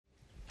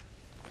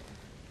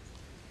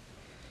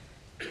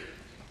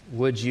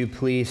Would you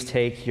please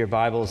take your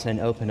Bibles and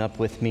open up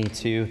with me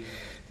to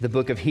the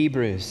book of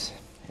Hebrews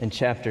in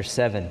chapter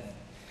 7.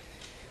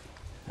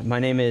 My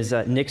name is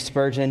Nick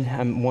Spurgeon.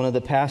 I'm one of the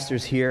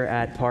pastors here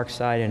at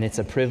Parkside, and it's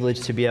a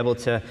privilege to be able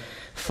to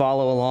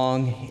follow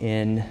along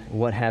in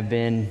what have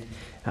been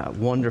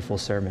wonderful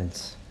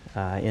sermons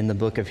in the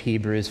book of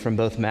Hebrews from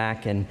both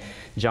Mac and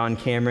John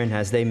Cameron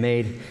as they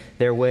made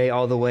their way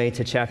all the way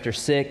to chapter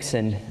 6,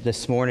 and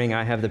this morning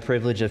I have the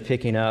privilege of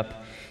picking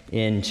up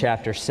in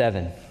chapter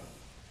 7.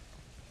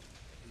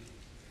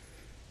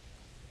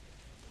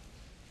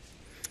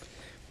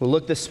 We'll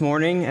look this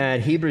morning at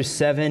Hebrews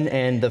 7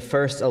 and the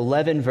first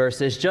 11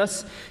 verses,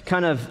 just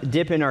kind of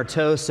dipping our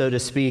toes, so to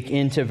speak,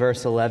 into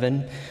verse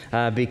 11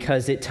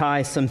 because it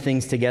ties some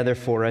things together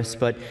for us,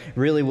 but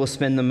really we'll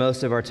spend the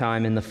most of our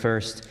time in the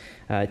first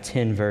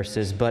 10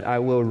 verses, but I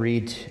will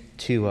read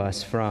to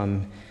us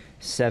from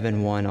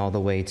 7:1 all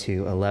the way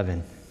to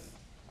 11.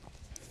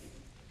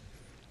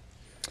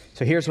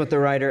 So here's what the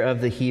writer of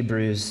the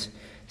Hebrews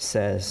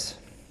says.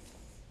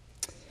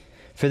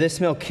 For this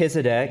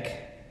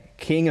Melchizedek,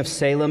 king of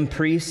Salem,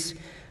 priest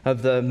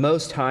of the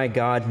Most High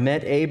God,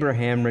 met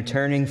Abraham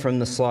returning from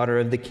the slaughter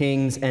of the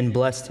kings and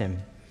blessed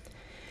him.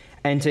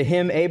 And to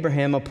him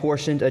Abraham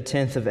apportioned a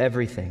tenth of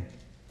everything.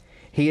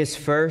 He is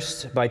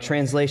first, by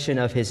translation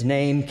of his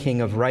name, king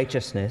of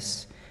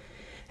righteousness,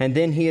 and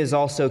then he is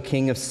also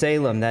king of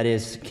Salem, that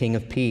is, king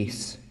of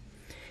peace.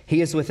 He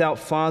is without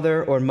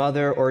father or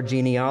mother or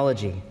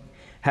genealogy,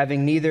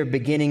 having neither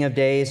beginning of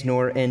days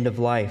nor end of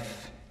life.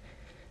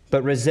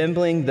 But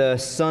resembling the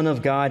Son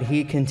of God,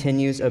 he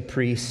continues a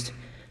priest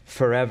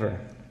forever.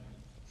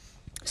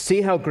 See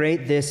how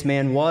great this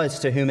man was,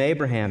 to whom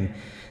Abraham,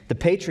 the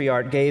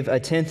patriarch, gave a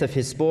tenth of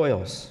his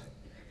spoils.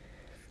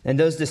 And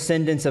those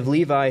descendants of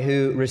Levi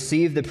who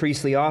received the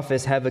priestly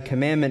office have a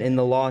commandment in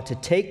the law to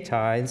take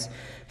tithes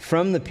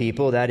from the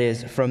people, that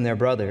is, from their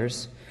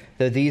brothers,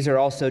 though these are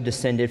also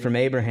descended from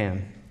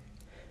Abraham.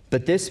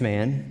 But this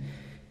man,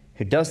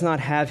 who does not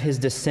have his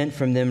descent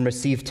from them,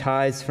 received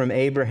tithes from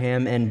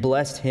Abraham and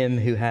blessed him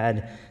who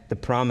had the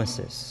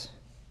promises.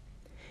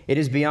 It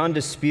is beyond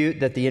dispute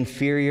that the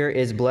inferior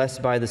is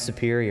blessed by the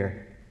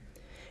superior.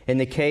 In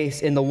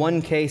the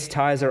one case,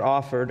 tithes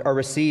are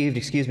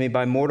received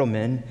by mortal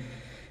men,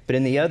 but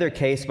in the other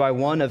case, by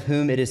one of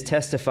whom it is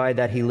testified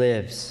that he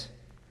lives.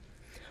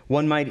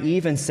 One might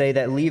even say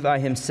that Levi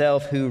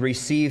himself, who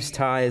receives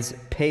tithes,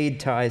 paid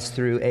tithes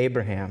through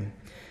Abraham,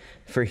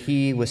 for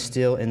he was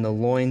still in the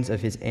loins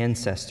of his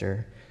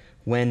ancestor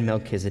when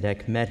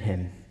Melchizedek met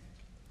him.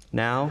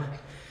 Now,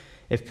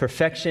 if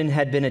perfection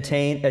had been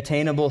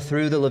attainable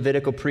through the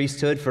Levitical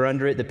priesthood, for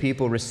under it the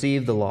people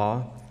received the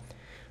law,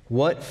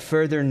 what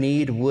further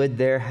need would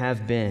there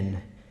have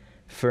been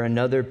for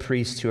another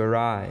priest to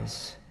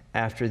arise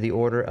after the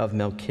order of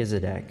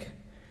Melchizedek,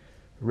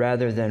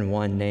 rather than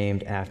one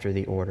named after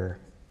the order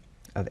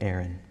of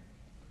Aaron?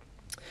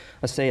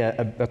 Let's say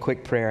a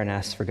quick prayer and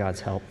ask for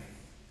God's help.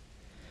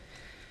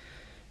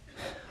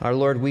 Our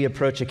Lord, we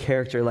approach a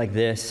character like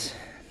this,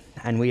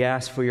 and we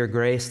ask for your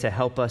grace to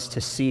help us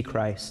to see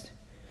Christ,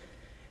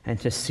 and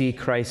to see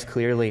Christ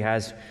clearly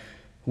as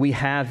we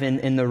have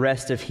in the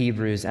rest of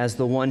Hebrews, as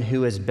the one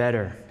who is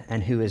better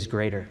and who is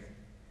greater.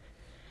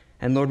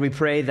 And Lord, we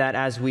pray that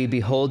as we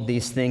behold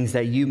these things,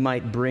 that you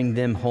might bring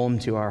them home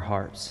to our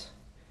hearts,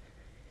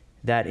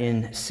 that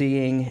in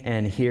seeing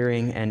and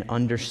hearing and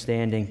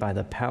understanding by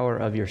the power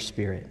of your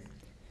Spirit,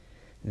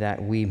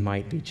 that we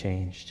might be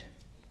changed.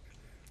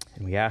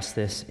 And we ask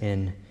this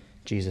in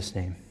Jesus'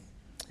 name.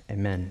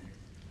 Amen.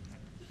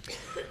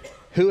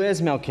 Who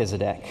is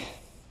Melchizedek?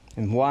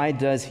 And why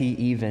does he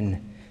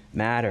even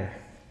matter?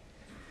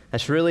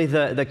 That's really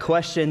the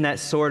question that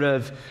sort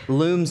of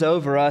looms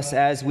over us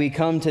as we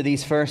come to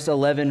these first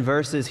 11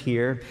 verses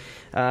here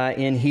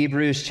in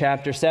Hebrews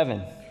chapter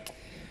 7.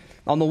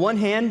 On the one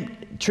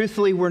hand,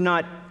 truthfully, we're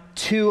not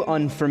too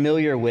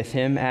unfamiliar with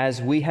him,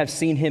 as we have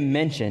seen him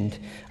mentioned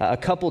a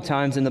couple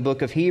times in the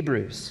book of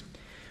Hebrews.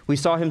 We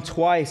saw him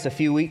twice a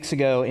few weeks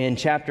ago in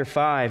chapter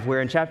 5,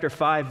 where in chapter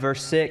 5,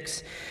 verse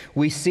 6,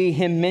 we see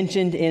him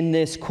mentioned in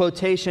this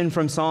quotation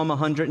from Psalm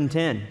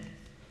 110.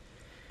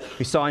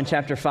 We saw in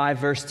chapter 5,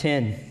 verse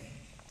 10,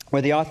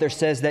 where the author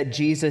says that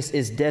Jesus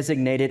is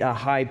designated a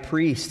high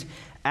priest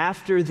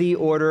after the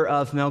order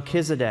of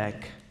Melchizedek.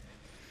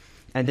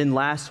 And then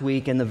last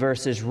week, in the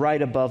verses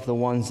right above the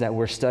ones that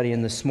we're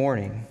studying this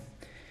morning,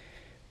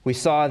 we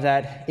saw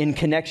that in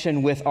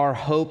connection with our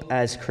hope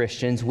as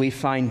Christians, we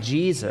find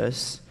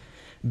Jesus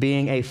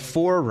being a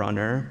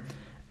forerunner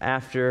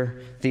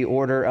after the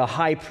order, a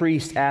high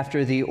priest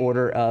after the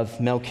order of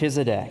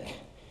Melchizedek.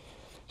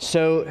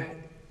 So,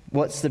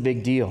 what's the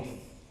big deal?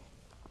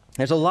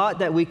 There's a lot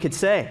that we could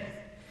say.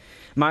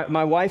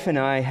 My wife and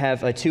I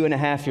have a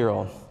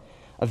 2.5-year-old,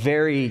 a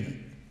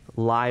very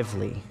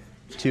lively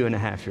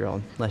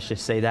 2.5-year-old, let's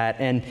just say that.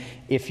 And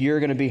if you're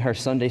going to be her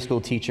Sunday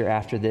school teacher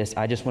after this,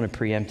 I just want to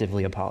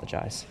preemptively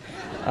apologize.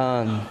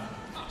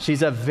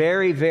 She's a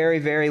very, very,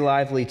 very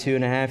lively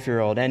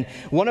 2.5-year-old. And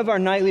one of our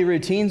nightly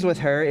routines with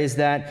her is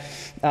that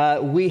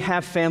we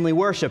have family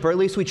worship, or at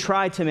least we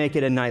try to make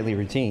it a nightly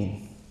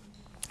routine.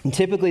 And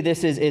typically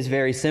this is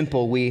very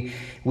simple. We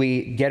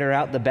get her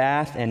out the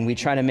bath and we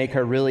try to make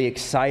her really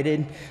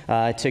excited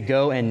to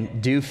go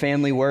and do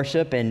family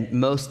worship. And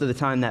most of the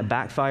time that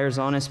backfires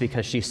on us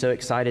because she's so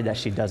excited that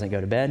she doesn't go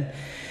to bed.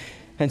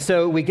 And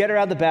so we get her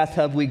out of the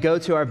bathtub, we go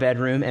to our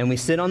bedroom, and we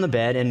sit on the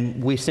bed,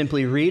 and we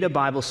simply read a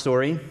Bible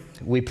story,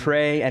 we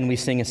pray, and we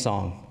sing a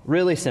song.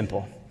 Really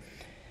simple.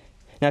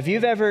 Now, if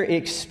you've ever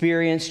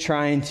experienced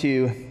trying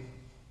to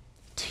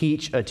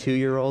teach a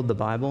 2-year-old the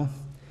Bible,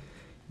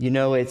 you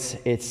know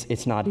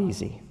it's not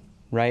easy,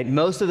 right?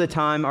 Most of the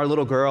time, our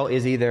little girl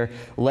is either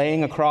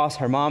laying across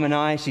her mom and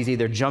I, she's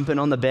either jumping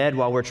on the bed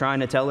while we're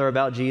trying to tell her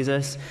about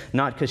Jesus,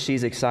 not because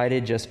she's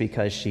excited, just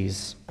because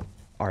she's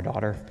our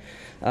daughter.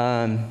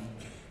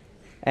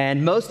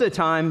 And most of the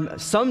time,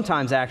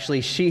 sometimes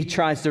actually, she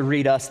tries to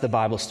read us the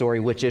Bible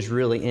story, which is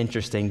really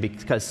interesting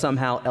because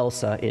somehow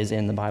Elsa is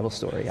in the Bible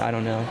story. I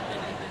don't know.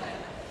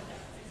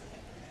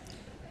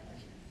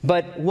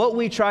 But what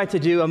we try to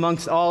do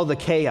amongst all the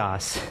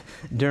chaos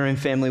during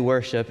family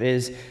worship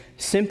is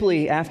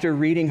simply, after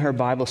reading her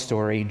Bible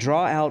story,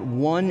 draw out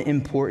one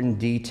important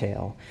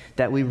detail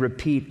that we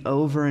repeat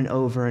over and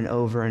over and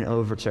over and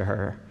over to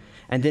her,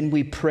 and then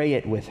we pray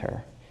it with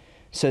her,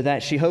 so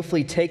that she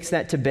hopefully takes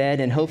that to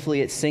bed and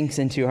hopefully it sinks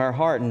into her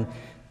heart. And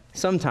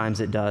sometimes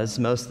it does.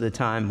 Most of the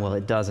time, well,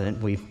 it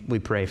doesn't. We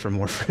pray for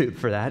more fruit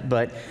for that.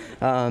 But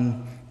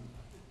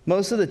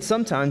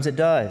sometimes it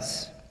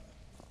does.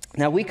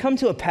 Now, we come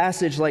to a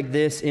passage like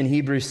this in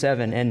Hebrews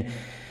 7, and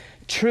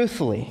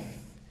truthfully,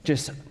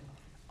 just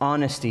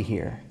honesty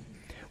here,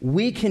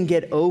 we can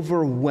get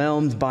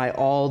overwhelmed by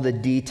all the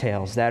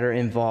details that are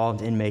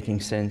involved in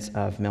making sense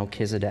of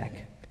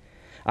Melchizedek.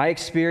 I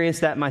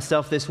experienced that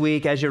myself this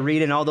week as you're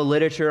reading all the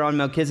literature on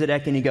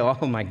Melchizedek and you go,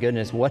 oh my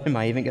goodness, what am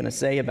I even going to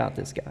say about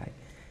this guy?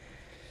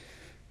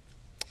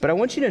 But I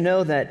want you to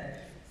know that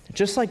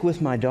just like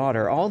with my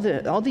daughter, all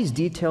these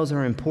details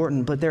are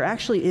important, but there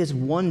actually is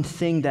one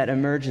thing that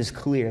emerges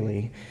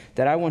clearly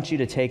that I want you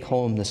to take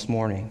home this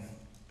morning.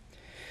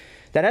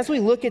 That as we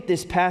look at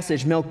this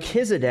passage,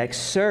 Melchizedek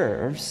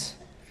serves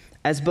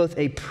as both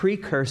a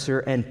precursor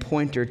and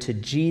pointer to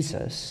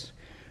Jesus,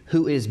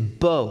 who is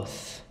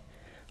both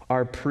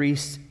our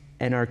priest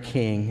and our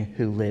king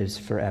who lives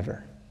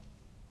forever.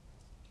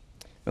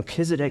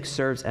 Melchizedek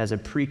serves as a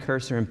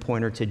precursor and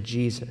pointer to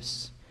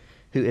Jesus,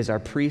 who is our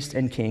priest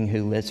and king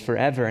who lives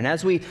forever. And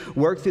as we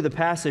work through the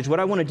passage, what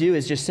I want to do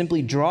is just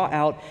simply draw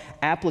out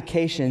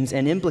applications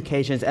and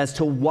implications as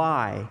to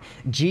why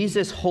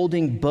Jesus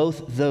holding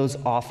both those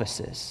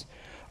offices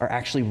are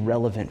actually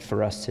relevant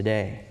for us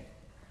today.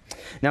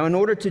 Now, in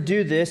order to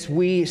do this,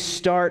 we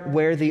start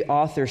where the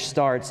author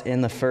starts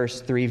in the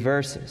first 3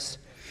 verses.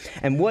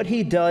 And what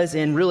he does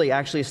in really,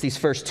 actually, it's these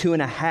first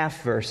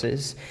 2.5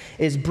 verses,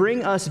 is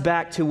bring us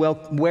back to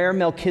where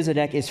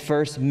Melchizedek is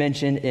first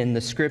mentioned in the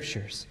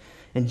scriptures,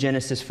 in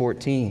Genesis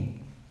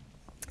 14.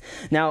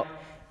 Now,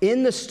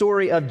 in the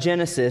story of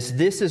Genesis,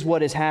 this is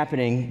what is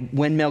happening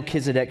when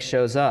Melchizedek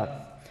shows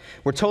up.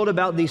 We're told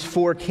about these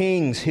 4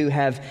 kings who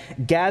have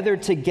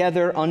gathered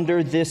together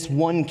under this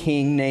one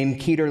king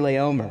named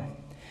Kedorlaomer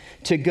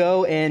to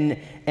go and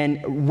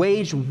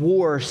wage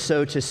war,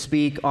 so to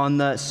speak, on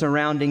the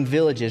surrounding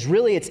villages.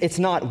 Really, it's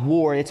not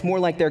war. It's more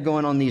like they're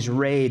going on these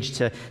raids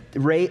to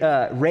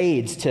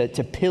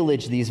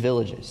pillage these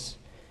villages.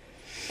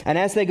 And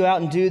as they go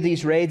out and do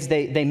these raids,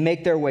 they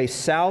make their way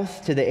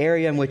south to the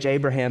area in which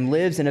Abraham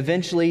lives, and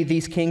eventually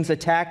these kings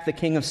attack the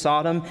king of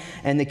Sodom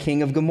and the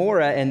king of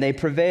Gomorrah, and they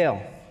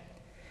prevail.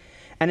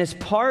 And as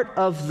part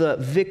of the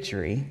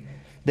victory,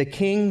 the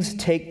kings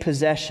take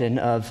possession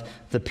of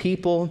the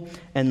people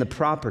and the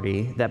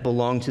property that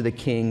belonged to the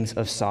kings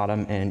of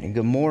Sodom and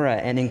Gomorrah.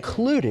 And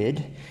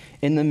included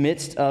in the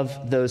midst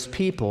of those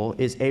people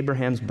is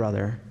Abraham's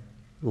brother,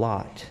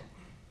 Lot.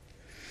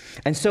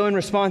 And so in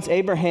response,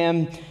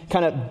 Abraham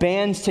kind of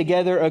bands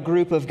together a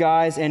group of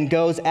guys and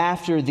goes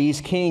after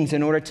these kings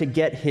in order to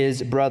get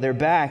his brother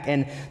back.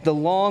 And the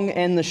long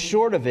and the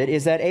short of it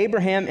is that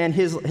Abraham and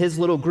his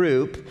little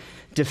group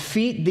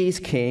defeat these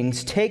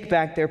kings, take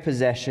back their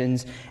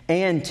possessions,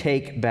 and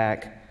take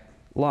back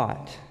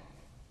Lot.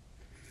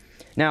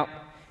 Now,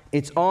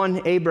 it's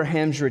on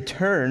Abraham's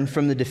return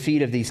from the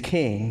defeat of these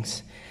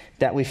kings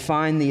that we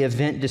find the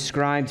event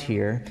described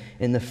here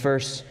in the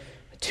first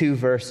 2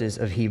 verses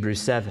of Hebrews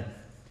 7.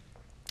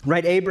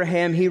 Right,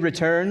 Abraham, he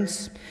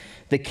returns.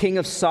 The king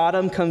of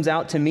Sodom comes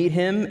out to meet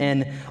him,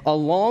 and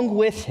along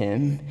with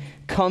him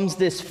comes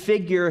this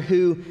figure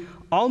who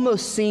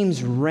almost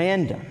seems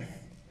random.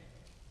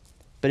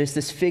 But it's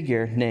this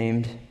figure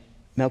named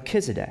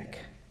Melchizedek.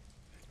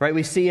 Right,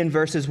 we see in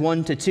verses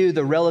 1 to 2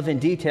 the relevant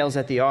details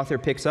that the author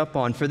picks up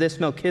on. For this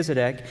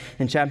Melchizedek,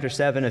 in chapter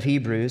 7 of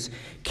Hebrews,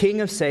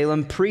 king of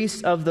Salem,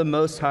 priest of the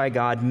Most High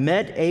God,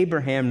 met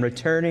Abraham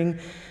returning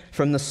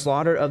from the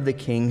slaughter of the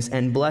kings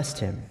and blessed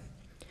him.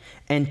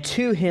 And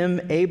to him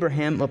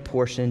Abraham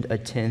apportioned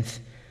 1/10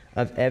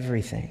 of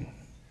everything.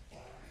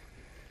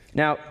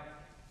 Now,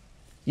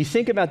 you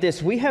think about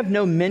this, we have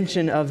no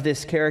mention of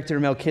this character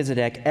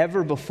Melchizedek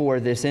ever before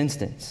this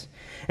instance.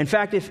 In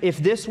fact, if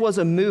this was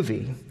a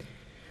movie,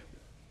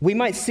 we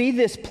might see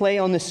this play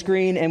on the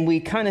screen and we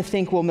kind of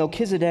think, well,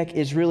 Melchizedek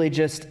is really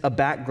just a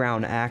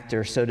background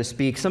actor, so to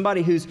speak,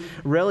 somebody who's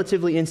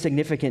relatively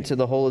insignificant to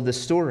the whole of the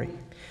story.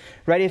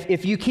 Right?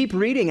 If you keep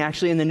reading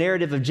actually in the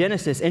narrative of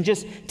Genesis and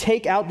just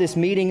take out this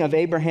meeting of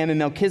Abraham and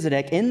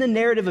Melchizedek, in the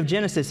narrative of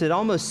Genesis, it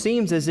almost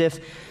seems as if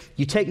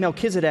you take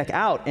Melchizedek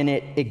out and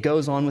it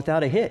goes on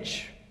without a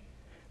hitch.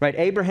 Right?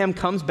 Abraham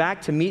comes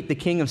back to meet the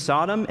king of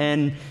Sodom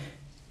and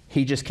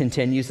he just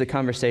continues the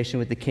conversation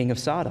with the king of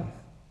Sodom.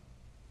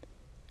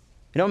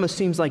 It almost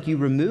seems like you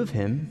remove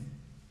him,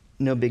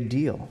 no big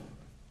deal.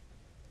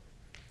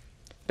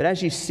 But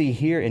as you see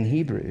here in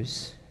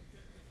Hebrews,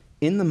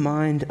 in the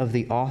mind of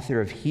the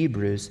author of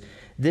Hebrews,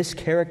 this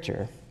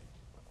character,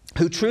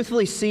 who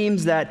truthfully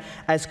seems that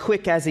as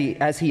quick as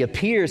he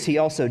appears, he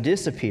also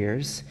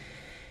disappears,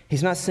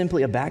 he's not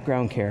simply a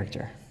background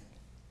character.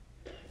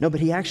 No, but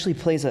he actually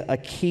plays a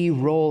key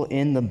role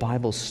in the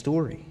Bible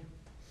story.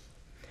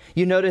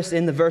 You notice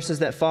in the verses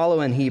that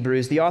follow in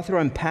Hebrews, the author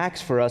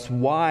unpacks for us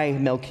why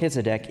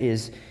Melchizedek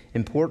is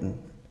important.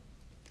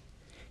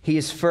 He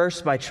is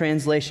first, by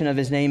translation of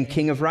his name,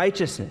 King of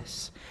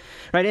Righteousness.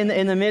 Right,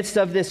 in the midst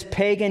of this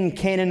pagan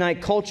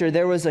Canaanite culture,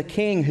 there was a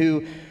king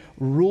who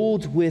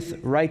ruled with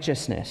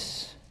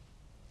righteousness.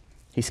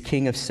 He's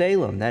king of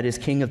Salem, that is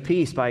king of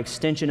peace. By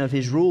extension of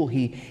his rule,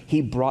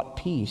 he brought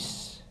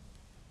peace.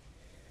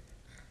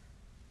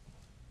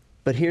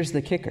 But here's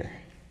the kicker.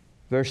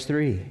 Verse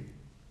 3.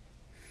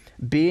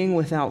 Being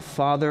without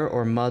father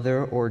or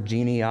mother or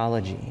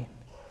genealogy,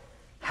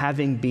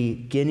 having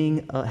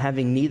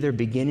neither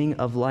beginning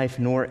of life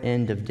nor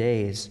end of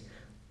days,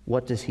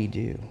 what does he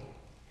do?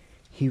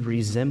 He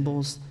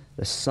resembles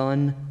the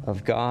Son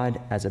of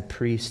God as a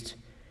priest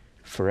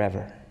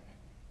forever.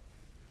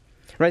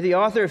 Right? The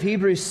author of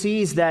Hebrews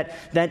sees that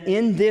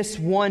in this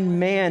one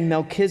man,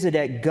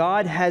 Melchizedek,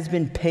 God has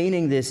been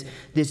painting this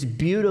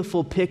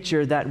beautiful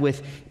picture that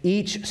with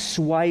each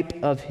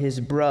swipe of his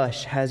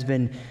brush has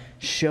been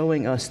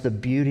showing us the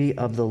beauty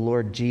of the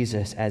Lord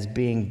Jesus as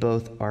being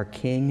both our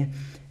king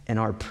and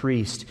our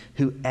priest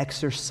who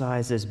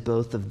exercises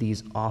both of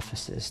these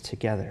offices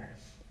together.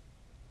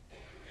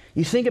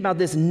 You think about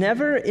this,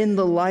 never in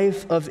the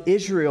life of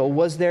Israel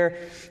was there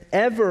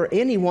ever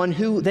anyone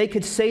who they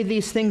could say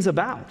these things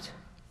about.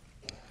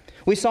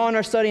 We saw in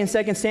our study in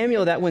 2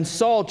 Samuel that when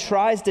Saul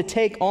tries to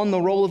take on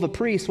the role of a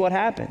priest, what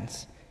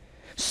happens?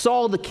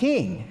 Saul the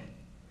king,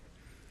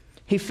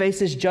 he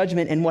faces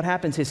judgment, and what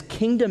happens? His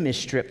kingdom is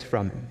stripped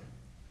from him.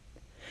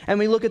 And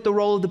we look at the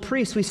role of the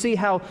priest. We see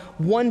how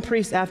one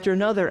priest after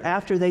another,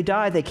 after they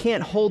die, they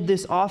can't hold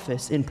this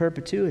office in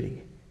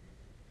perpetuity.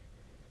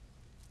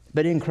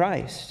 But in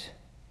Christ,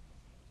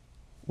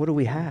 what do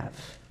we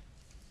have?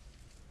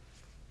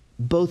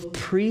 Both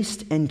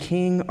priest and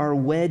king are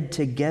wed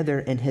together,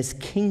 and his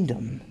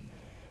kingdom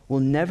will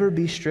never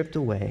be stripped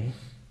away,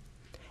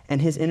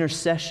 and his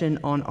intercession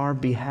on our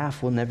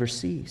behalf will never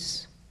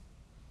cease.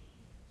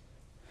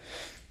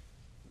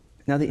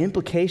 Now, the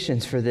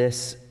implications for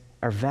this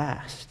are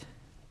vast.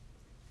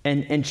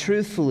 And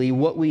truthfully,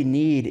 what we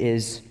need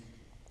is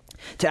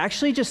to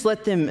actually just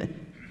let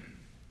them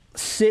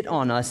sit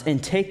on us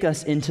and take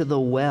us into the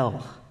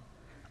well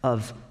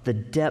of the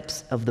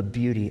depths of the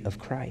beauty of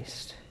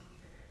Christ.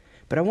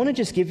 But I want to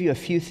just give you a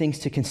few things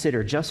to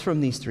consider just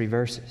from these 3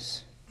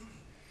 verses.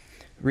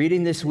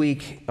 Reading this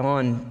week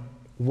on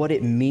what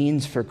it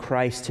means for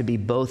Christ to be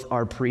both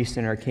our priest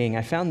and our king,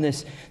 I found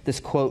this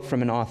quote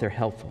from an author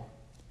helpful.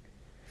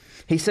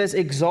 He says,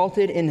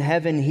 "Exalted in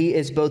heaven, he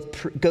is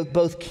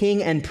both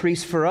king and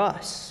priest for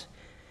us,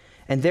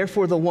 and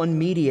therefore the one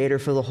mediator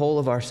for the whole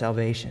of our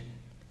salvation.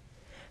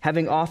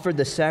 Having offered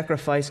the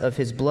sacrifice of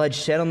his blood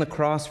shed on the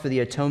cross for the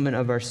atonement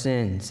of our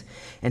sins,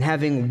 and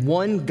having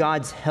won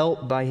God's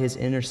help by his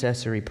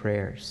intercessory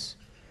prayers,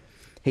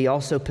 he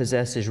also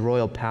possesses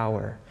royal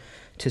power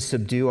to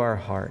subdue our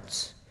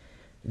hearts,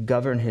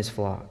 govern his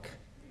flock,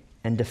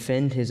 and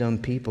defend his own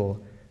people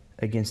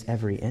against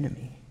every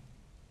enemy."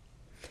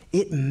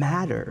 It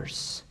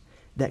matters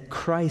that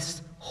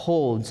Christ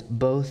holds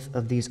both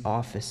of these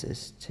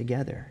offices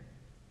together.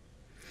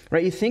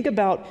 Right? You think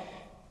about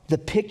the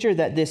picture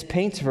that this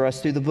paints for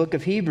us through the book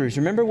of Hebrews.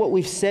 Remember what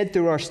we've said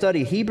through our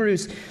study.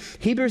 Hebrews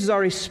has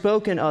already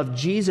spoken of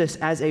Jesus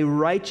as a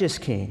righteous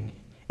king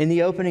in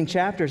the opening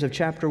chapters of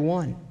chapter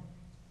 1.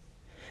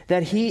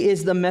 That he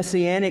is the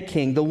messianic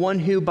king, the one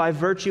who, by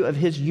virtue of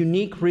his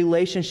unique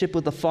relationship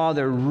with the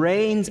Father,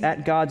 reigns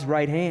at God's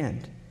right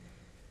hand.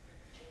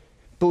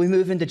 But we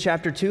move into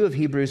chapter 2 of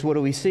Hebrews, what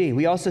do we see?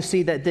 We also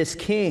see that this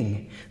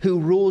king who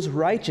rules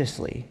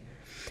righteously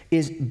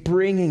is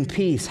bringing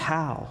peace.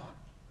 How?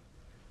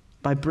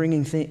 By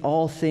bringing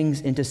all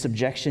things into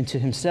subjection to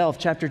himself.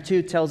 Chapter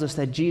 2 tells us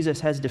that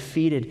Jesus has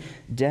defeated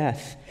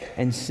death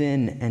and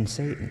sin and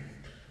Satan.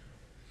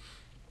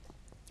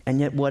 And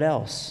yet what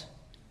else?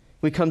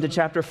 We come to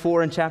chapter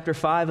 4 and chapter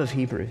 5 of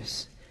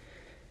Hebrews.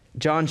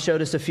 John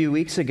showed us a few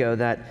weeks ago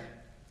that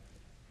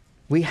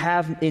We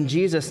have in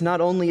Jesus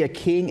not only a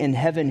king in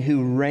heaven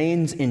who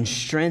reigns in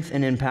strength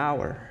and in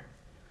power,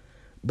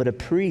 but a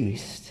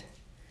priest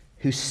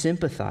who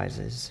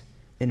sympathizes,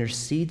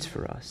 intercedes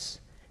for us,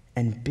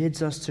 and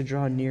bids us to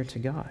draw near to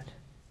God.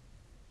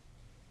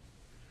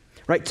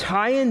 Right?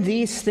 Tying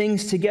these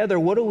things together,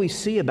 what do we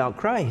see about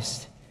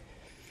Christ?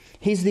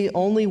 He's the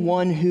only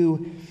one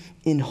who,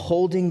 in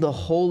holding the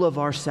whole of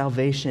our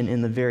salvation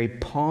in the very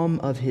palm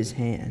of his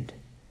hand,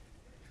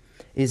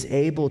 is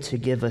able to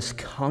give us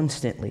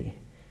constantly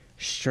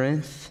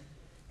strength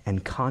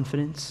and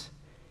confidence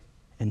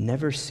and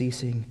never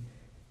ceasing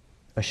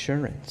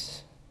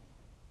assurance.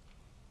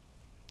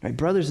 Right,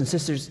 brothers and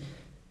sisters,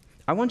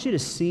 I want you to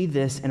see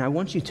this and I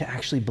want you to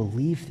actually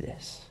believe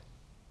this.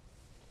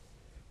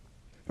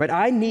 Right,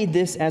 I need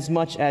this as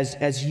much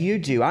as you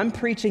do. I'm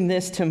preaching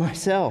this to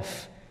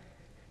myself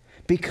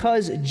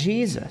because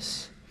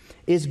Jesus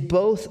is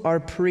both our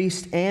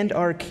priest and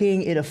our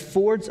king. It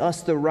affords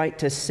us the right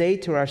to say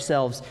to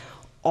ourselves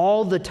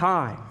all the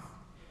time,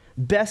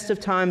 best of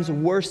times,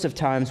 worst of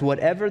times,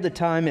 whatever the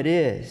time it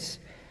is,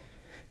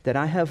 that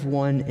I have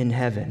one in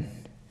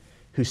heaven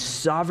who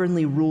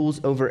sovereignly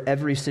rules over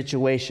every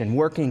situation,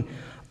 working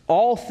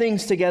all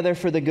things together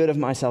for the good of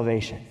my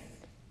salvation.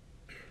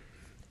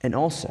 And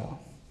also,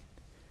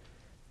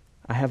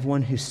 I have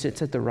one who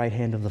sits at the right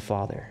hand of the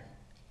Father,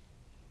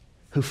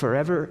 who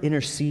forever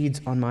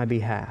intercedes on my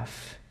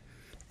behalf,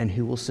 and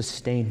who will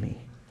sustain me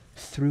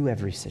through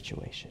every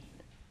situation.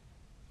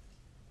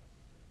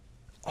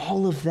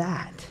 All of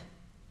that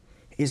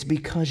is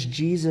because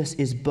Jesus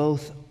is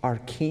both our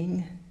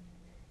king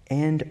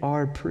and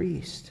our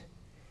priest.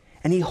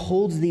 And he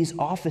holds these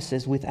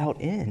offices without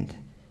end.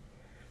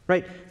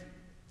 Right?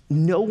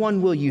 No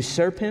one will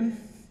usurp him.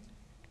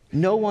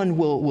 No one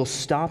will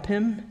stop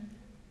him.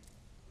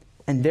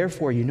 And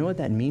therefore, you know what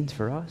that means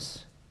for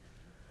us?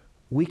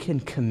 We can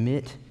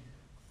commit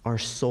our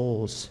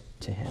souls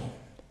to him.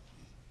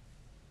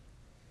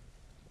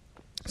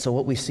 So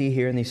what we see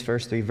here in these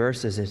first three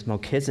verses is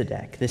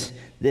Melchizedek,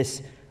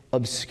 this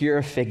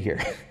obscure figure,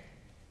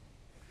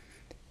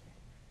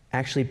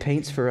 actually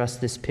paints for us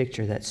this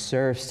picture that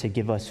serves to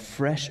give us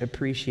fresh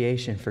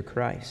appreciation for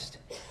Christ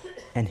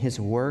and his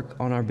work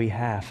on our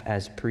behalf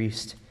as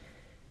priest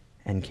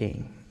and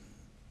king.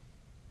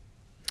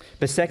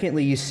 But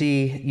secondly,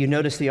 you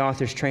notice the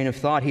author's train of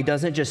thought. He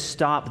doesn't just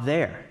stop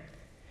there.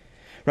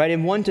 Right,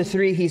 in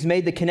 1-3, he's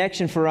made the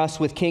connection for us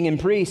with king and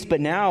priest, but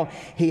now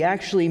he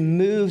actually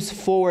moves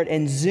forward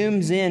and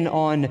zooms in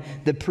on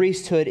the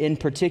priesthood in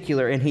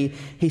particular, and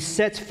he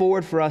sets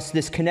forward for us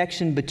this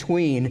connection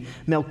between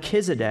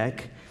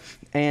Melchizedek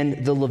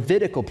and the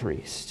Levitical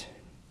priest.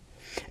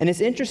 And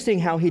it's interesting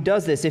how he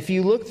does this. If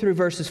you look through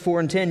verses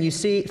 4 to 10, you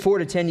see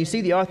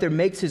the author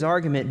makes his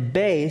argument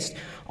based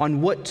on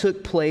what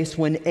took place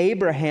when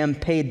Abraham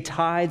paid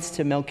tithes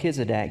to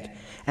Melchizedek,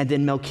 and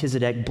then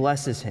Melchizedek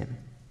blesses him.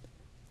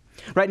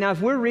 Right, now, if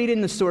we're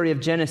reading the story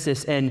of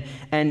Genesis and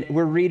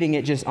we're reading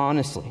it just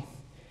honestly,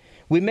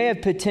 we may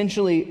have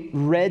potentially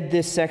read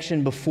this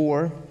section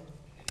before,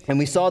 and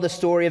we saw the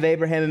story of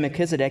Abraham and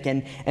Melchizedek,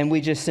 and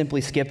we just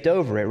simply skipped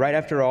over it. Right,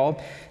 after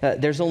all,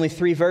 there's only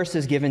 3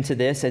 verses given to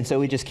this, and so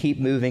we just keep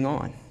moving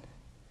on.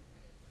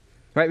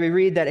 Right, we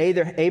read that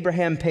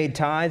Abraham paid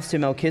tithes to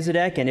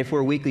Melchizedek, and if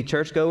we're weekly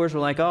churchgoers,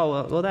 we're like,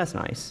 oh, well, that's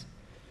nice.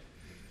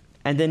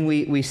 And then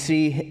we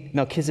see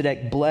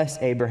Melchizedek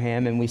bless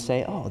Abraham, and we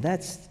say, oh,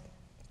 that's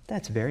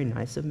very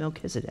nice of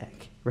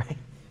Melchizedek, right?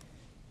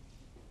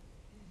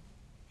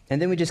 And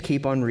then we just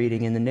keep on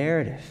reading in the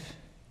narrative.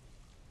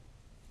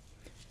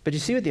 But you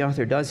see what the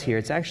author does here?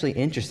 It's actually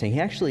interesting. He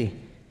actually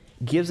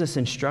gives us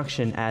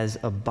instruction as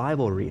a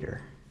Bible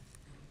reader.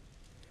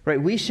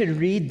 Right? We should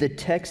read the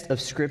text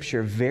of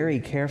Scripture very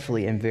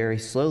carefully and very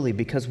slowly,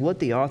 because what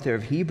the author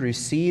of Hebrews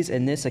sees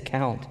in this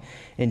account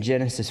in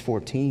Genesis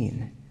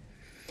 14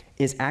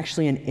 is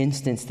actually an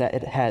instance that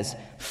it has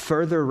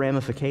further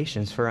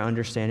ramifications for our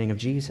understanding of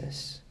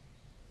Jesus.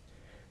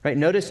 Right?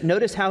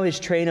 Notice how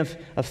his train of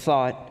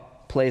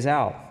thought plays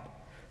out.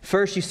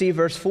 First, you see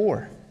verse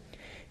 4.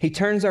 He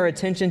turns our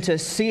attention to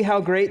see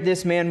how great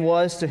this man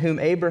was to whom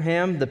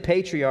Abraham, the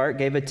patriarch,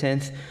 gave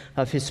 1/10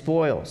 of his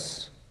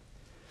spoils.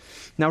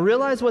 Now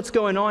realize what's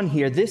going on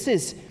here. This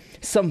is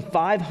some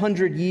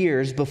 500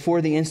 years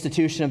before the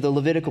institution of the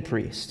Levitical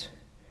priest.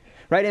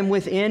 Right, and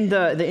within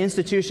the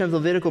institution of the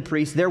Levitical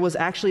priest, there was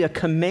actually a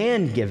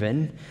command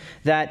given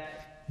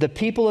that the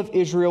people of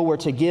Israel were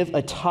to give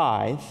a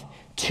tithe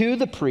to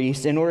the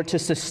priest in order to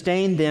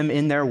sustain them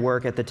in their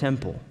work at the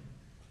temple.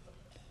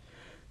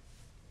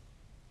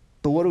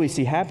 But what do we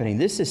see happening?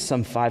 This is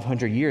some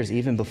 500 years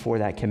even before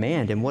that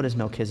command. And what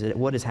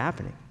is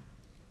happening?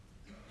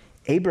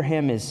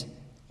 Abraham is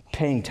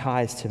paying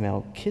tithes to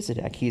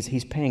Melchizedek.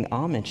 He's paying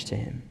homage to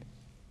him.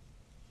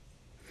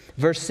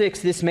 Verse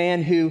 6, this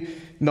man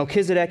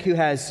Melchizedek, who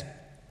has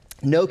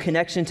no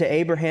connection to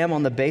Abraham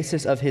on the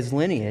basis of his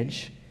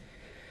lineage,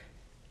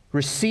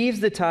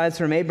 receives the tithes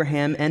from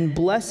Abraham and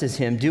blesses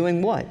him,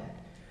 doing what?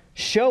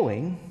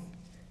 Showing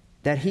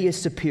that he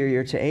is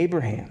superior to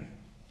Abraham.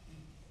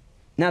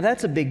 Now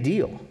that's a big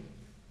deal.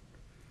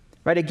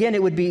 Right? Again,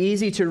 it would be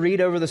easy to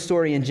read over the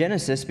story in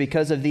Genesis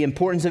because of the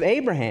importance of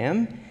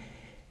Abraham,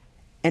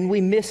 and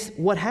we miss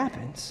what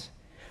happens.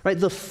 Right?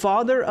 The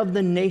father of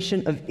the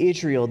nation of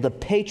Israel, the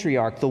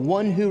patriarch, the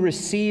one who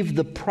received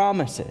the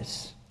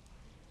promises,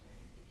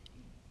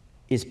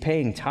 is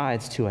paying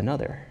tithes to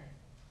another.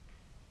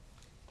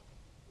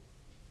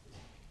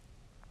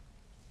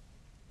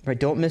 Right?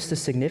 Don't miss the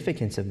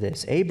significance of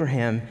this.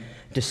 Abraham,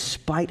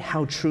 despite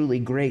how truly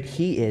great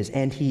he is,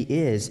 and he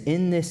is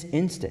in this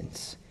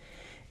instance,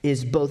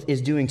 is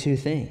doing two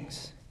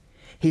things.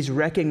 He's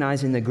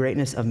recognizing the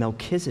greatness of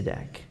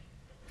Melchizedek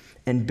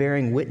and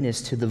bearing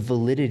witness to the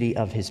validity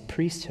of his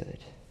priesthood.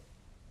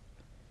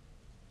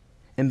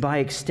 And by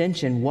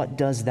extension, what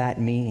does that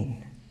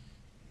mean?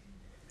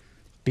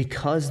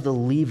 Because the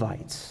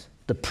Levites,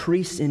 the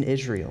priests in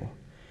Israel,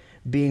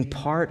 being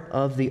part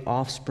of the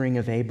offspring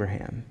of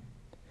Abraham,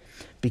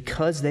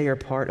 because they are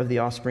part of the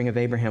offspring of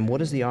Abraham, what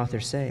does the author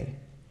say?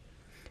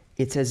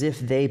 It's as if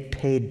they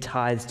paid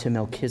tithes to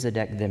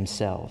Melchizedek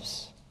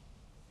themselves.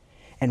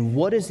 And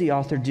what is the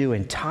author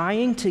doing?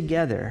 Tying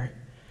together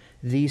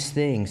these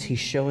things, he's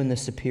showing the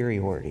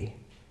superiority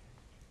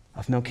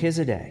of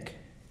Melchizedek.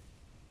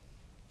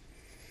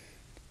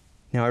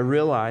 Now, I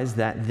realize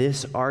that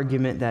this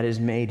argument that is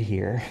made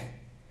here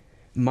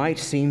might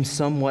seem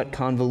somewhat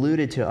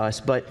convoluted to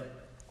us, but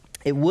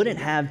it wouldn't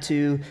have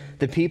to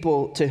the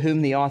people to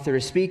whom the author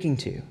is speaking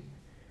to.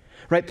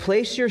 Right?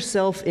 Place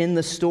yourself in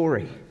the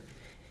story,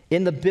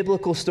 in the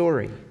biblical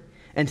story,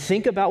 and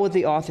think about what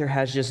the author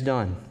has just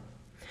done.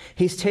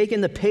 He's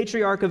taken the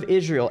patriarch of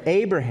Israel,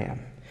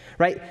 Abraham,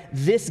 right?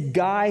 This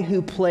guy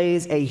who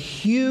plays a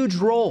huge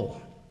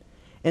role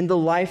in the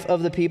life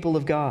of the people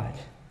of God.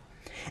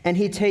 And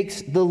he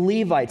takes the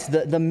Levites,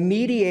 the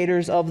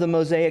mediators of the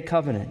Mosaic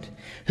covenant,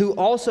 who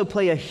also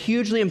play a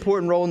hugely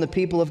important role in the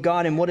people of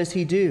God. And what does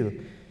he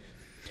do?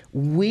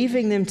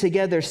 Weaving them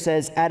together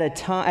says,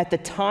 at the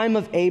time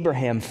of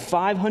Abraham,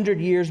 500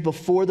 years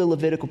before the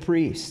Levitical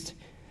priest,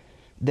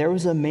 there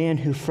was a man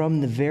who from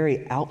the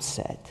very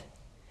outset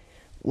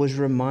was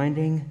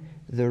reminding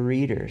the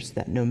readers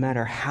that no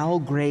matter how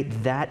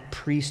great that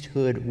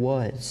priesthood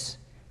was,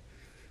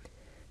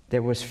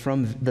 there was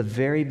from the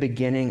very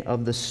beginning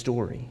of the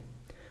story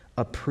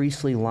a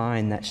priestly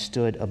line that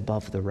stood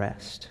above the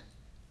rest.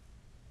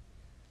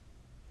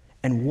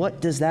 And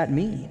what does that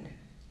mean?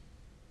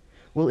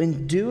 Well,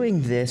 in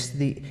doing this,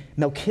 the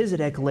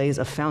Melchizedek lays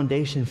a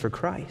foundation for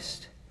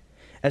Christ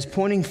as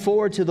pointing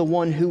forward to the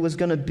one who was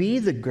going to be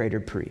the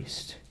greater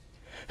priest,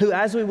 who,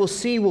 as we will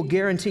see, will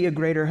guarantee a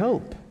greater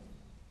hope.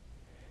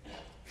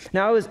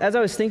 Now, as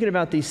I was thinking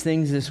about these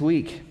things this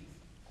week,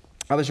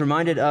 I was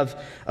reminded of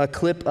a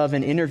clip of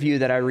an interview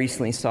that I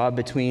recently saw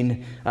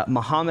between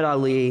Muhammad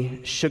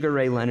Ali, Sugar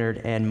Ray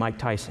Leonard, and Mike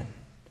Tyson.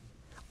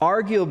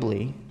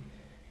 Arguably,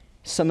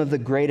 some of the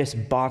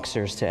greatest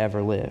boxers to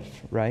ever live,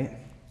 right?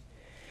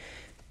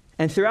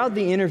 And throughout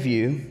the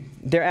interview,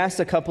 they're asked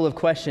a couple of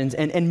questions,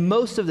 and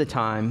most of the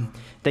time,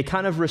 they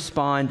kind of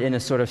respond in a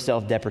sort of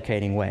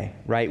self-deprecating way,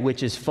 right?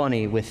 Which is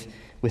funny with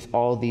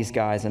all these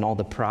guys and all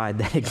the pride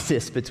that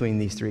exists between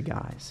these three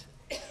guys.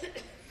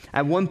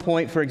 At one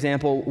point, for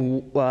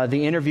example,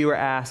 the interviewer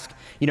asked,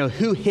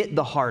 who hit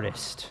the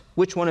hardest?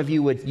 Which one of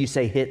you would you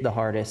say hit the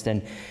hardest?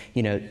 And,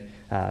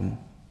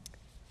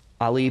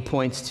 Ali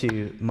points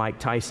to Mike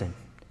Tyson.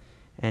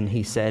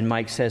 And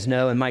Mike says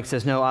no. And Mike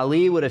says, no,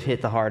 Ali would have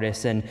hit the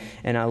hardest. And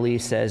Ali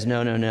says,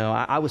 no.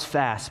 I was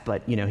fast,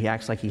 but, he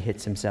acts like he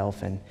hits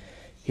himself and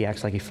he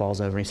acts like he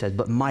falls over. And he says,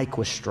 but Mike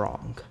was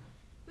strong.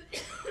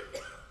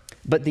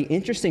 But the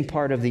interesting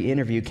part of the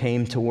interview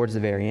came towards the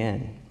very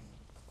end.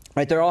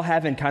 Right, they're all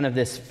having kind of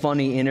this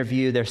funny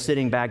interview. They're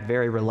sitting back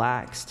very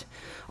relaxed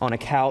on a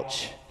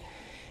couch.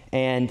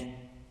 And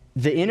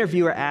the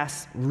interviewer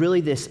asks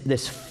really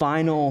this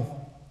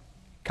final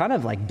kind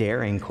of like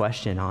daring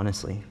question,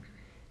 honestly.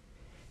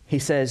 He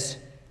says,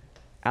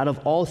 out of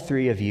all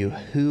three of you,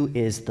 who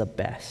is the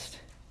best?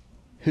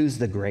 Who's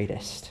the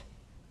greatest?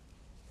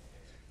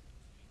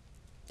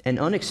 And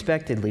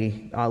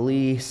unexpectedly,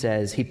 Ali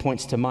says, he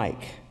points to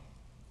Mike.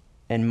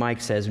 And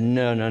Mike says,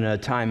 no,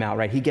 time out,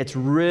 right? He gets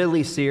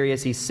really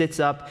serious. He sits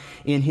up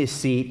in his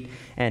seat,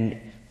 and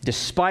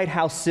despite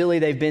how silly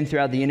they've been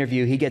throughout the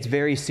interview, he gets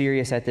very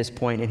serious at this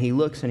point, and he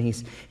looks and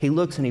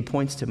he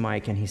points to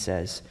Mike and he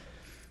says,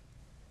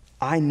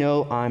 I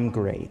know I'm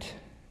great.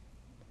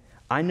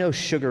 I know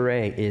Sugar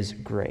Ray is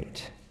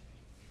great.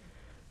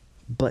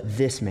 But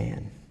this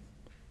man,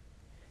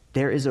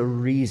 there is a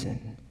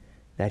reason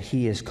that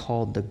he is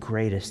called the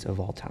greatest of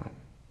all time.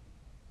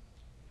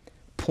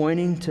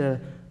 Pointing to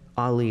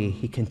Ali,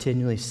 he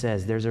continually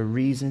says, there's a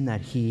reason that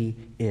he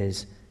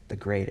is the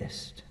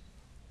greatest.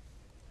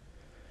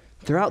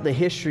 Throughout the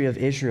history of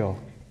Israel,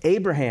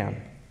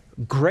 Abraham,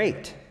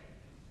 great.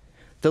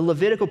 The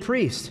Levitical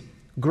priest,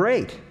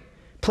 great.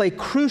 Play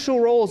crucial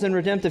roles in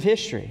redemptive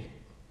history.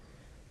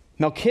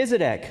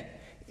 Melchizedek,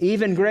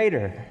 even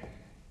greater.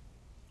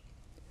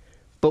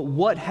 But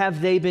what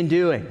have they been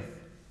doing?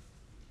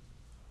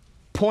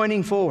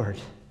 Pointing forward.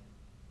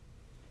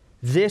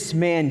 This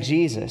man,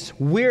 Jesus,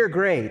 we're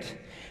great,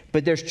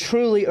 But there's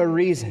truly a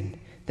reason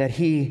that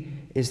he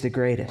is the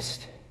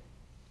greatest.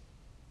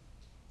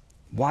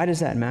 Why does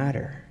that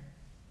matter?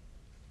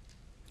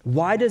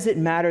 Why does it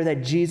matter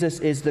that Jesus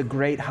is the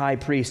great high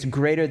priest,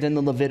 greater than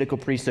the Levitical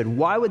priesthood?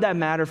 Why would that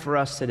matter for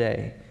us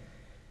today?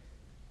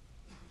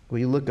 Well,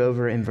 you look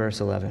over in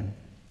verse 11.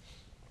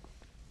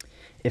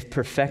 If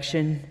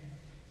perfection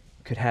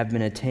could have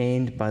been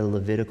attained by the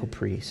Levitical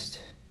priest,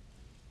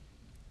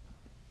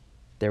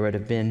 there would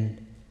have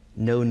been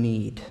no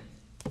need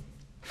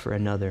for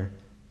another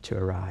to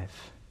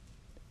arrive.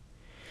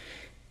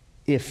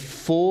 If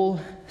full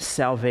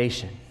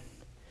salvation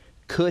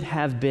could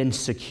have been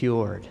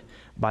secured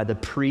by the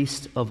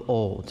priest of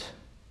old,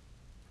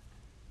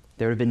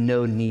 there would have been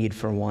no need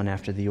for one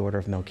after the order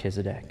of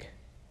Melchizedek.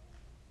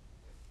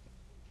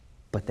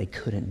 But they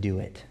couldn't do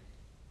it.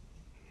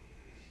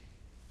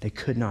 They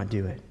could not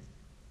do it.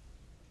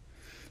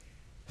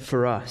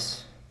 For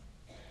us,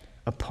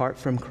 apart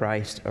from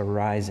Christ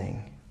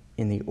arising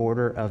in the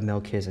order of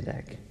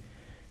Melchizedek,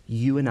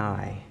 you and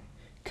I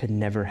could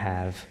never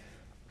have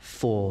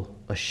full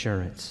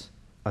assurance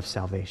of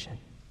salvation.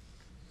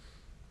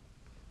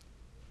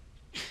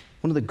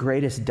 One of the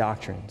greatest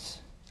doctrines,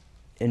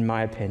 in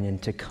my opinion,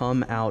 to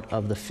come out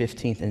of the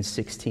 15th and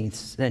 16th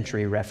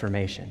century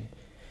Reformation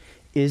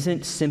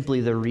isn't simply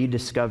the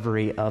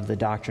rediscovery of the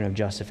doctrine of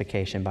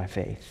justification by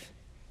faith.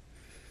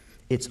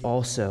 It's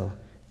also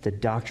the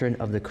doctrine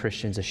of the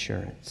Christian's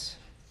assurance.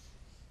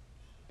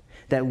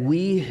 That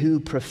we who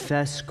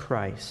profess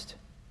Christ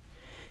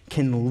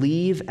can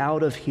leave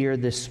out of here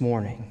this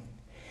morning,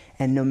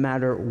 and no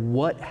matter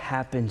what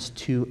happens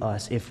to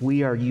us, if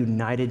we are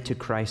united to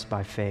Christ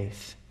by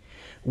faith,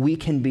 we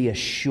can be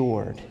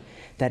assured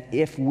that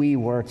if we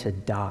were to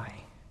die,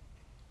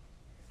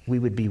 we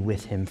would be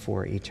with him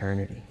for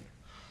eternity.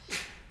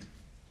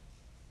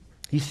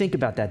 You think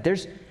about that.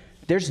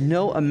 There's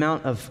no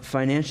amount of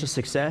financial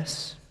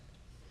success,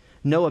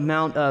 no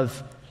amount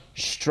of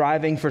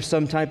striving for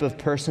some type of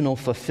personal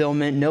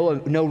fulfillment,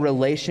 no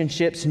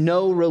relationships,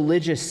 no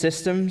religious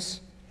systems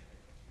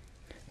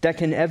that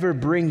can ever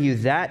bring you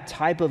that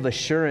type of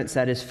assurance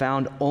that is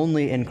found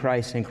only in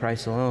Christ and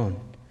Christ alone.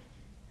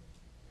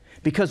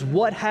 Because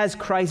what has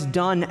Christ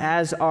done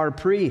as our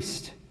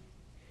priest?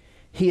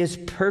 He has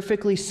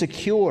perfectly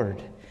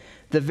secured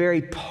the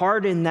very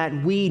pardon that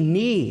we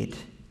need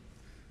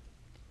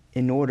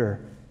in order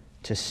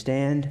to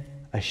stand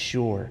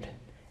assured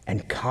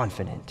and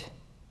confident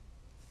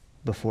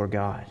before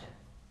God.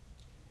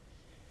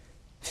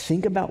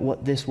 Think about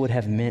what this would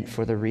have meant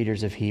for the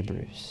readers of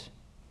Hebrews.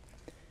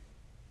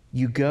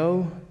 You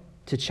go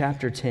to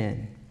chapter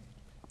 10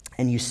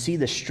 and you see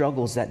the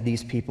struggles that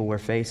these people were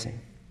facing.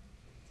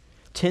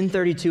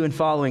 10:32 and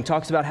following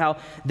talks about how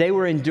they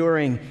were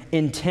enduring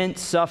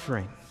intense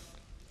suffering.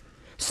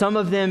 Some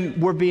of them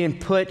were being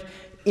put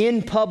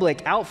in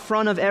public, out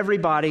front of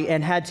everybody,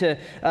 and had to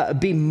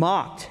be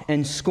mocked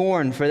and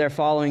scorned for their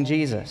following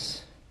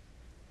Jesus.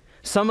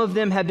 Some of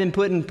them had been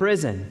put in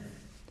prison.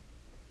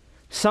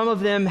 Some of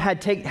them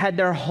had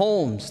their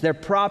homes, their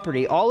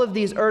property, all of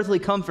these earthly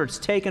comforts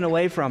taken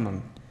away from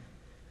them.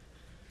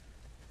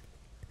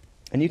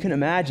 And you can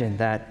imagine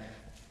that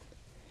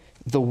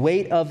the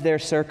weight of their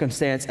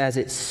circumstance as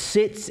it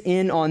sits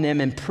in on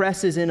them and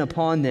presses in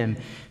upon them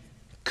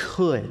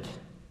could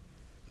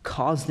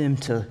cause them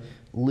to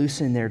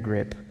loosen their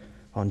grip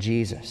on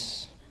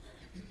Jesus.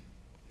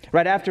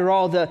 Right, after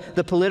all,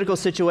 the political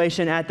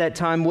situation at that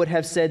time would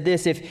have said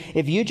this: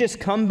 if you just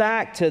come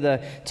back to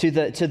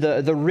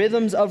the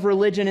rhythms of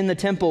religion in the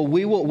temple,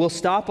 we'll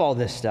stop all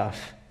this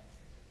stuff.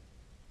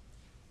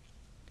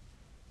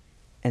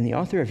 And the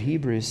author of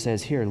Hebrews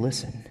says here,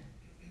 listen,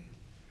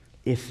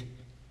 if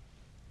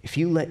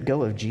you let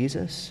go of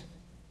Jesus,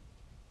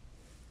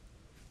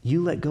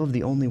 you let go of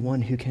the only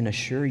one who can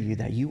assure you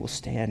that you will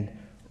stand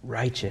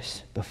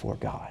righteous before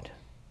God.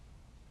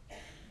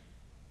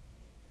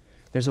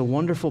 There's a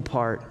wonderful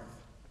part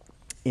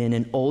in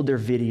an older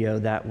video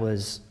that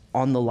was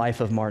on the life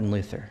of Martin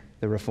Luther,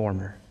 the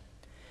Reformer.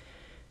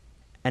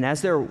 And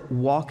as they're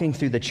walking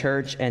through the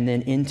church and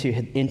then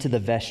into the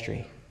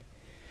vestry,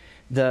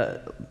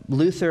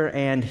 Luther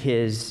and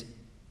his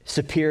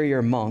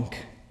superior monk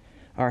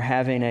are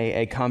having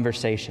a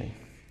conversation.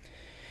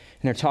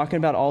 And they're talking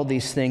about all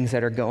these things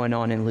that are going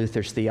on in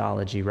Luther's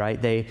theology,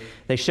 right? They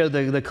show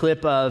the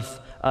clip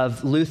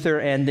of Luther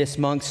and this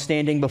monk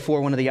standing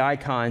before one of the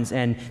icons,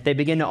 and they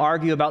begin to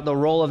argue about the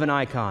role of an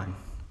icon.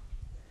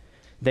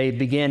 They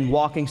begin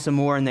walking some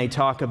more, and they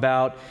talk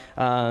about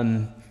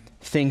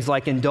things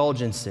like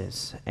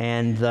indulgences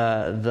and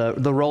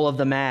the role of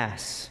the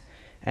Mass,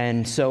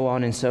 and so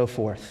on and so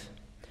forth.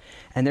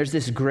 And there's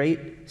this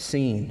great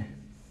scene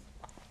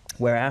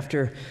where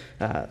after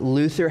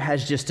Luther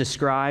has just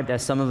described,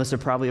 as some of us are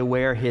probably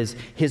aware,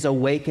 his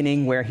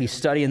awakening, where he's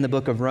studying the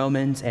book of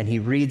Romans and he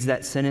reads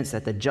that sentence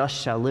that the just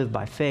shall live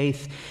by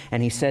faith,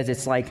 and he says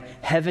it's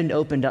like heaven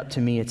opened up to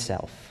me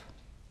itself.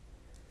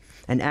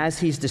 And as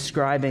he's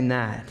describing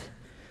that,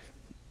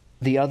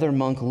 the other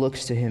monk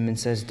looks to him and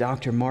says,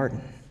 Dr.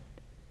 Martin,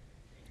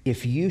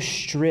 if you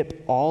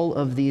strip all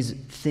of these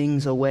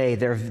things away,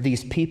 they're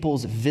these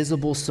people's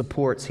visible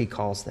supports, he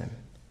calls them.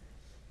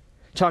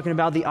 Talking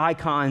about the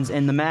icons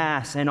and the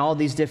mass and all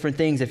these different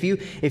things. If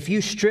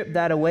you strip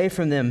that away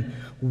from them,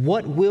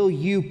 what will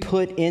you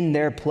put in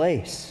their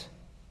place?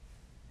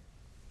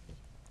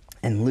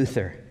 And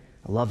Luther,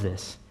 I love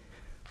this.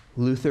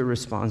 Luther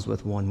responds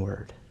with one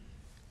word: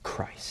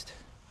 Christ.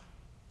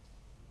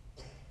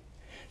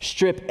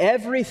 Strip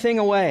everything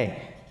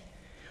away.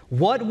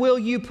 What will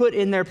you put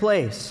in their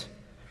place?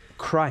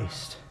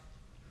 Christ.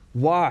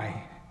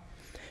 Why?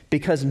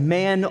 Because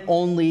man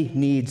only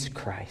needs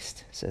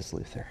Christ, says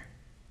Luther.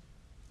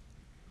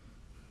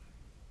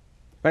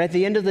 But at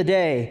the end of the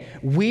day,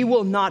 we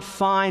will not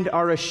find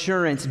our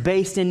assurance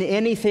based in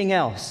anything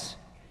else.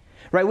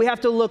 Right? We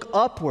have to look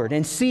upward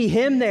and see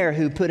him there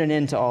who put an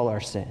end to all our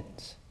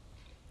sins.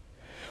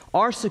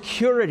 Our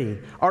security,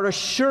 our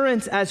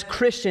assurance as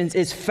Christians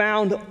is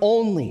found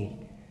only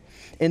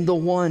in the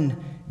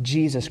one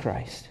Jesus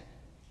Christ.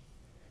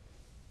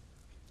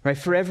 Right?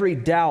 For every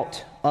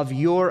doubt of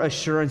your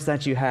assurance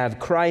that you have,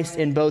 Christ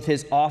in both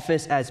his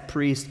office as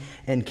priest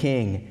and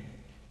king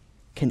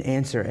can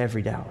answer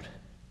every doubt.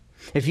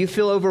 If you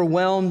feel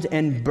overwhelmed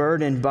and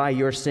burdened by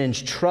your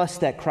sins,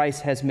 trust that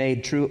Christ has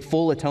made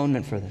full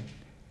atonement for them.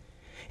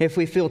 If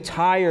we feel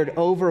tired,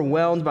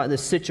 overwhelmed by the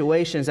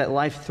situations that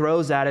life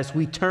throws at us,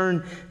 we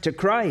turn to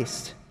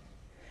Christ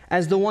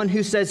as the one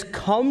who says,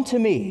 "Come to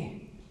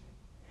me.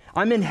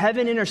 I'm in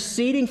heaven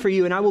interceding for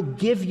you, and I will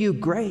give you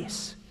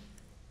grace."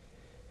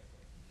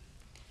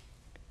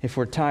 If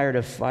we're tired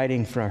of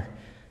fighting for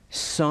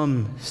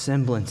some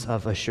semblance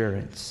of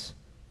assurance,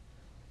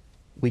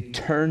 we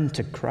turn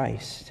to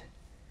Christ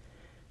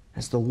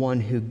as the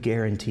one who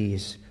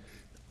guarantees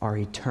our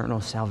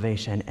eternal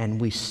salvation, and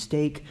we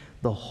stake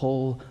the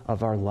whole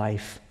of our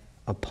life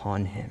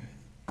upon him.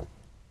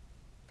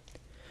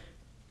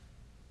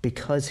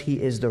 Because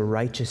he is the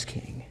righteous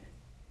king,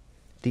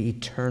 the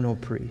eternal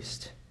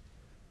priest,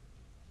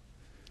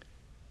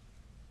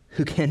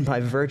 who can, by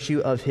virtue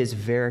of his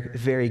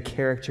very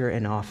character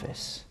and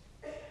office,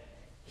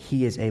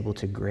 he is able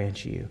to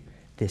grant you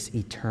this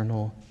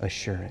eternal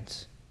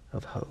assurance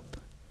of hope.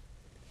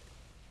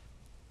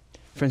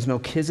 Friends,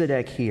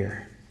 Melchizedek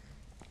here,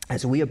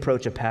 as we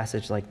approach a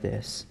passage like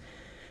this,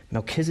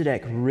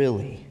 Melchizedek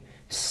really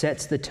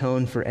sets the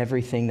tone for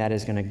everything that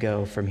is going to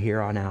go from here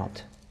on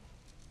out.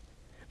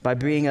 By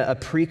being a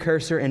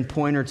precursor and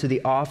pointer to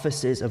the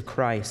offices of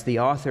Christ, the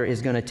author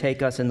is going to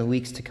take us in the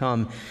weeks to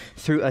come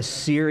through a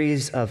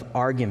series of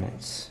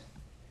arguments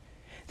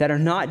that are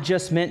not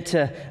just meant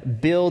to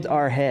build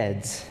our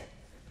heads,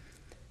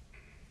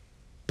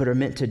 but are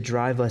meant to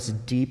drive us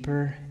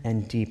deeper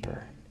and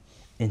deeper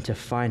into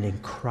finding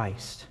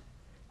Christ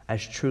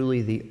as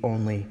truly the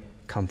only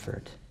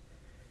comfort,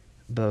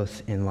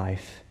 both in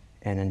life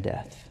and in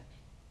death.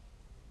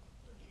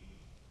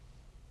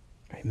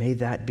 Right, may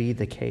that be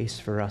the case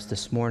for us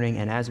this morning,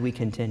 and as we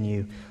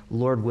continue,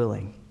 Lord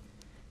willing,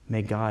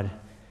 may God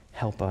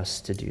help us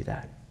to do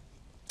that.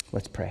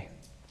 Let's pray.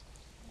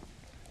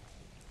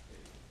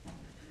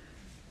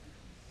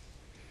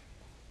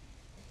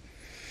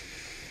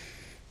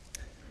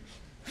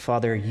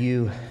 Father,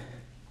 you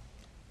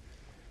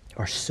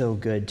are so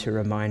good to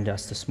remind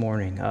us this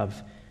morning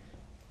of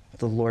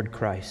the Lord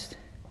Christ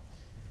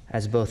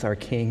as both our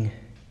King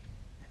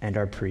and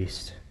our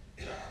priest.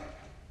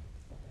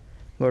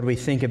 Lord, we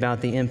think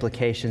about the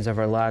implications of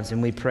our lives,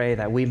 and we pray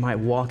that we might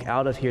walk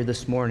out of here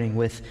this morning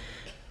with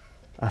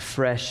a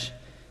fresh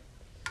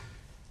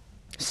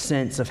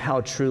sense of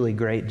how truly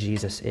great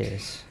Jesus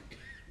is.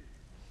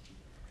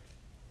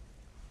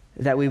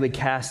 That we would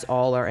cast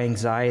all our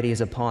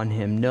anxieties upon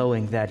him,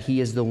 knowing that he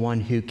is the one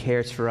who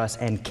cares for us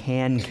and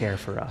can care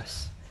for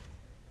us.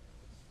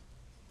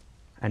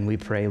 And we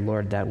pray,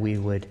 Lord, that we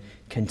would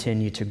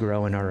continue to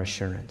grow in our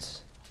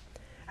assurance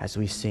as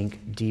we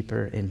sink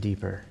deeper and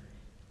deeper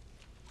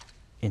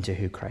into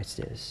who Christ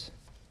is.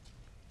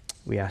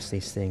 We ask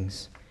these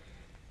things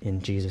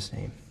in Jesus'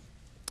 name.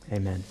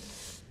 Amen.